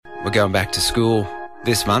we're going back to school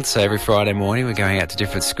this month, so every Friday morning we're going out to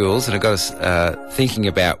different schools, and it got us thinking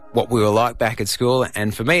about what we were like back at school.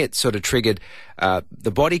 And for me, it sort of triggered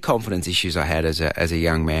the body confidence issues I had as a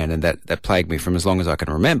young man, and that plagued me from as long as I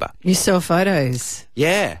can remember. You saw photos.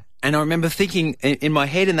 Yeah. And I remember thinking in my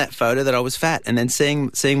head in that photo that I was fat, and then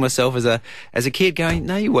seeing myself as a kid going,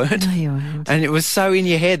 no, you weren't. No, you weren't. And it was so in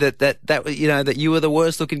your head that you were the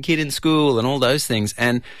worst looking kid in school and all those things.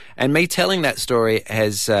 And me telling that story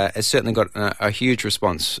has certainly got a huge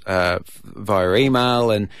response via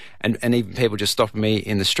email and even people just stopping me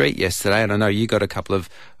in the street yesterday. And I know you got a couple of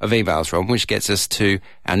emails, Rob, which gets us to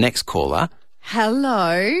our next caller.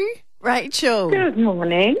 Hello, Rachel. Good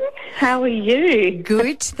morning. How are you?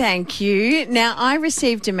 Good, thank you. Now, I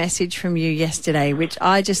received a message from you yesterday, which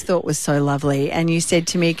I just thought was so lovely. And you said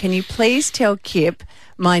to me, can you please tell Kip,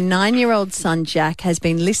 my 9-year-old son Jack has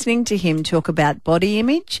been listening to him talk about body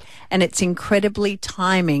image, and it's incredibly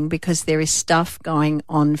timing because there is stuff going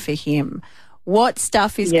on for him. What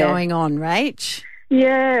stuff is going on, Rach?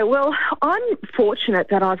 Yeah, well, I'm fortunate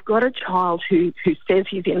that I've got a child who says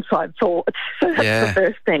his inside thoughts. So that's the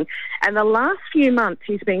first thing. And the last few months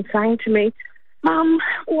he's been saying to me, Mum,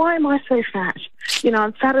 why am I so fat? You know,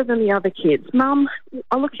 I'm fatter than the other kids. Mum,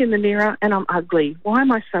 I look in the mirror and I'm ugly. Why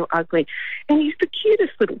am I so ugly? And he's the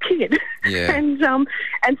cutest little kid. Yeah. And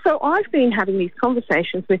so I've been having these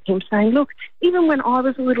conversations with him saying, look, even when I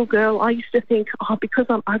was a little girl, I used to think, because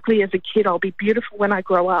I'm ugly as a kid, I'll be beautiful when I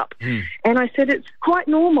grow up. And I said, it's quite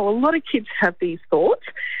normal. A lot of kids have these thoughts.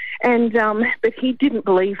 And but he didn't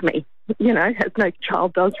believe me, you know, as no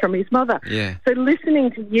child does from his mother. Yeah. So listening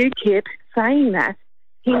to you, Kip, saying that,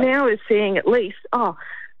 he now is seeing at least,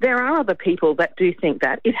 there are other people that do think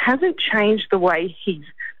that. It hasn't changed the way he's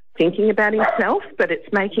thinking about himself, but it's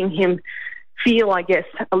making him feel, I guess,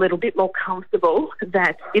 a little bit more comfortable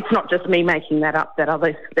that it's not just me making that up, that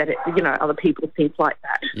other people think like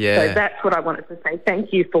that. Yeah. So that's what I wanted to say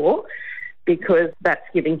thank you for, because that's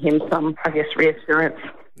giving him some, I guess, reassurance.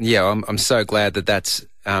 Yeah, I'm so glad that's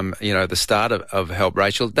the start of help,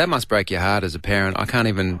 Rachel. That must break your heart as a parent. I can't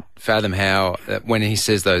even fathom how, when he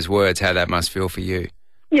says those words, how that must feel for you.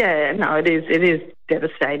 Yeah, no, it is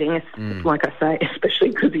devastating. It's like I say,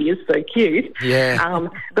 especially because he is so cute. Yeah.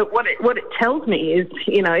 But what it tells me is,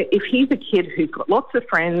 you know, if he's a kid who's got lots of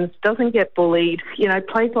friends, doesn't get bullied, you know,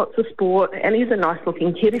 plays lots of sport, and is a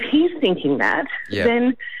nice-looking kid, if he's thinking that,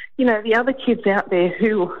 then, you know, the other kids out there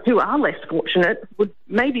who are less fortunate would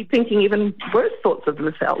maybe thinking even worse thoughts of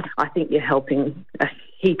themselves. I think you're helping a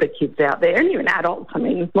heap of kids out there, and even adults. I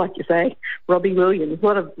mean, like you say, Robbie Williams, a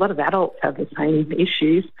lot of adults have the same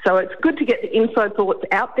issues. So it's good to get the inside thoughts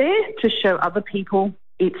out there to show other people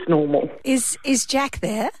it's normal. Is Jack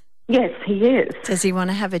there? Yes, he is. Does he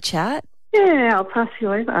want to have a chat? Yeah, I'll pass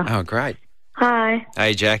you over. Oh, great. Hi.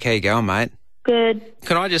 Hey, Jack, how you going, mate? Good.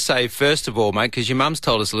 Can I just say, first of all, mate, because your mum's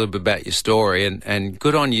told us a little bit about your story, and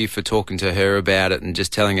good on you for talking to her about it and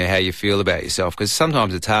just telling her how you feel about yourself, because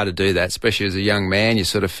sometimes it's hard to do that, especially as a young man. You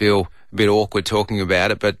sort of feel a bit awkward talking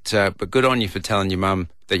about it, but good on you for telling your mum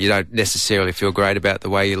that you don't necessarily feel great about the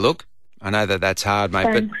way you look. I know that's hard, mate,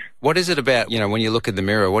 Thanks. but what is it about, you know, when you look in the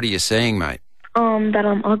mirror, what are you seeing, mate? That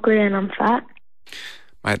I'm ugly and I'm fat.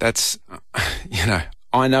 Mate, that's, you know,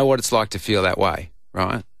 I know what it's like to feel that way,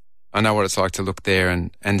 right? I know what it's like to look there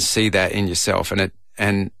and see that in yourself,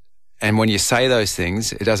 and when you say those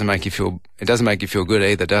things, it doesn't make you feel good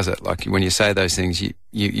either, does it? Like when you say those things,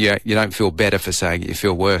 you don't feel better for saying it, you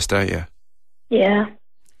feel worse, don't you? Yeah.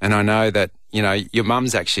 And I know that, you know, your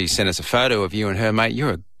mum's actually sent us a photo of you and her, mate.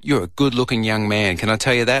 You're a good-looking young man. Can I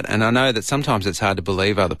tell you that? And I know that sometimes it's hard to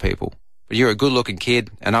believe other people, but you're a good-looking kid,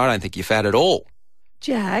 and I don't think you're fat at all.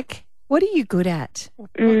 Jack, what are you good at?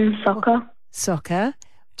 Soccer. Soccer.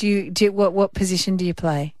 What position do you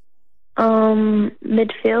play?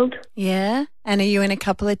 Midfield. Yeah. And are you in a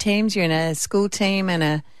couple of teams? You're in a school team and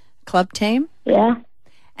a club team? Yeah.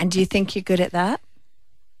 And do you think you're good at that?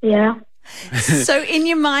 Yeah. So in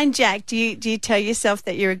your mind, Jack, do you tell yourself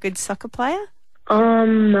that you're a good soccer player?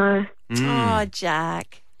 No. Oh,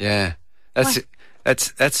 Jack. Yeah.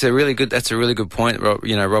 That's a really good point,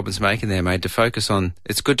 you know, Robin's making there, mate, to focus on.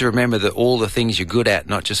 It's good to remember that all the things you're good at,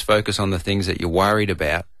 not just focus on the things that you're worried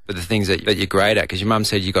about, but the things that you're great at. Because your mum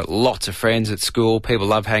said you got lots of friends at school, people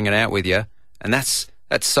love hanging out with you, and that's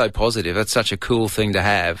so positive. That's such a cool thing to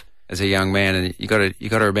have as a young man, and you got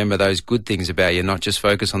to remember those good things about you, not just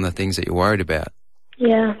focus on the things that you're worried about.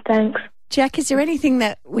 Yeah, thanks. Jack, is there anything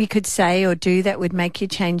that we could say or do that would make you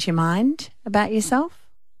change your mind about yourself?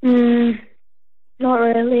 Not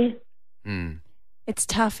really. It's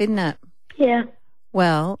tough, isn't it? Yeah.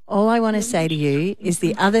 Well, all I want to say to you is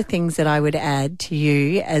the other things that I would add to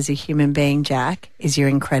you as a human being, Jack, is you're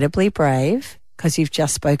incredibly brave because you've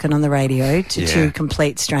just spoken on the radio to two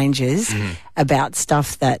complete strangers about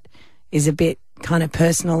stuff that is a bit kind of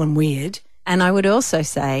personal and weird. And I would also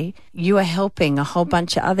say you are helping a whole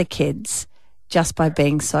bunch of other kids just by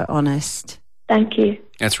being so honest. Thank you.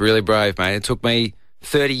 That's really brave, mate. It took me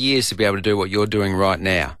 30 years to be able to do what you're doing right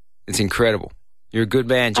now. It's incredible. You're a good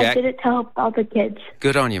man, Jack. I did it to help other kids.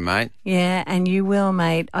 Good on you, mate. Yeah, and you will,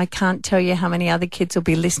 mate. I can't tell you how many other kids will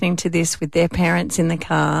be listening to this with their parents in the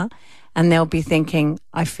car and they'll be thinking,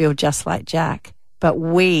 I feel just like Jack. But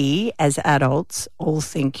we, as adults, all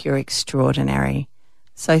think you're extraordinary.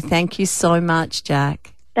 So thank you so much,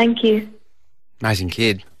 Jack. Thank you. Amazing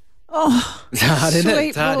kid. Oh, it's hard, isn't it? sweet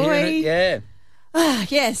It's hard, boy. isn't it? Yeah.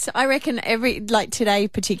 Yes, I reckon today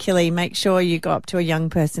particularly, make sure you go up to a young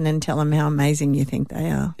person and tell them how amazing you think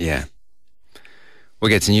they are. Yeah. We'll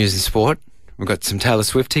get to news and sport. We've got some Taylor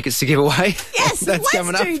Swift tickets to give away. Yes, That's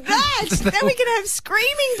coming let's up. do that. Then we can have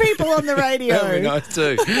screaming people on the radio. That'd be nice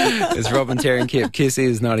too. It's Rob and Terry and Kip. Kiss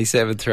is 97.3.